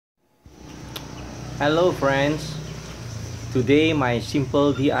Hello friends, today my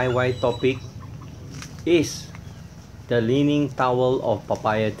simple DIY topic is the leaning towel of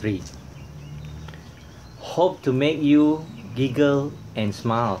papaya tree. Hope to make you giggle and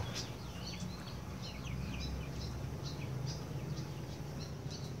smile.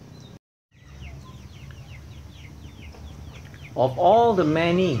 Of all the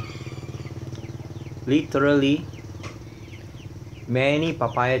literally many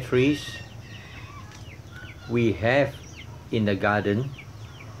papaya trees we have in the garden,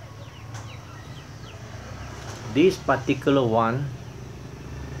 this particular one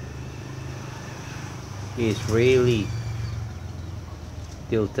is really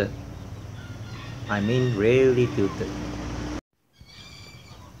tilted. Really tilted.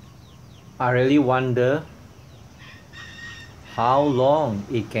 I really wonder how long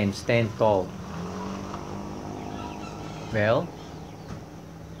it can stand tall. Well,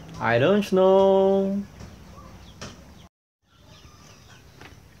 I don't know,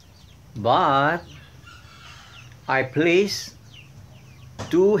 but I placed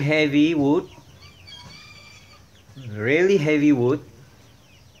two really heavy wood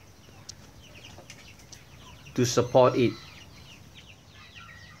to support it.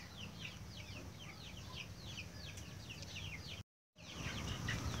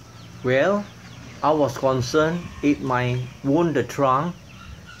 Well, I was concerned it might wound the trunk,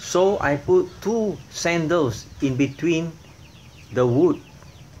 so I put two sandals in between the wood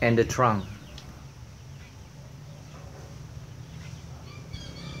and the trunk.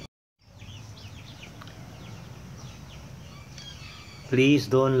 Please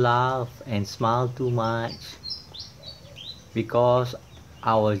don't laugh and smile too much, because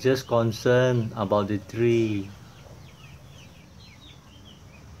I was just concerned about the tree.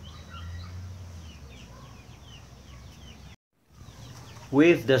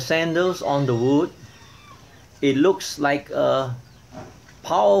 With the sandals on the wood, it looks like a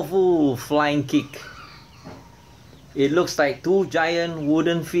powerful flying kick. It looks like two giant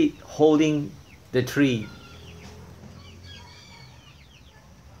wooden feet holding the tree.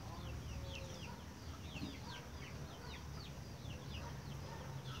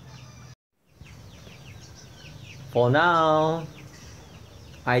 For now,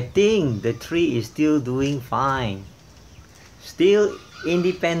 I think the tree is still doing fine, still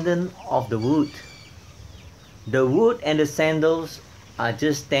independent of the wood. The wood and the sandals are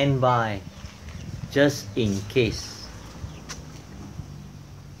just standby, just in case.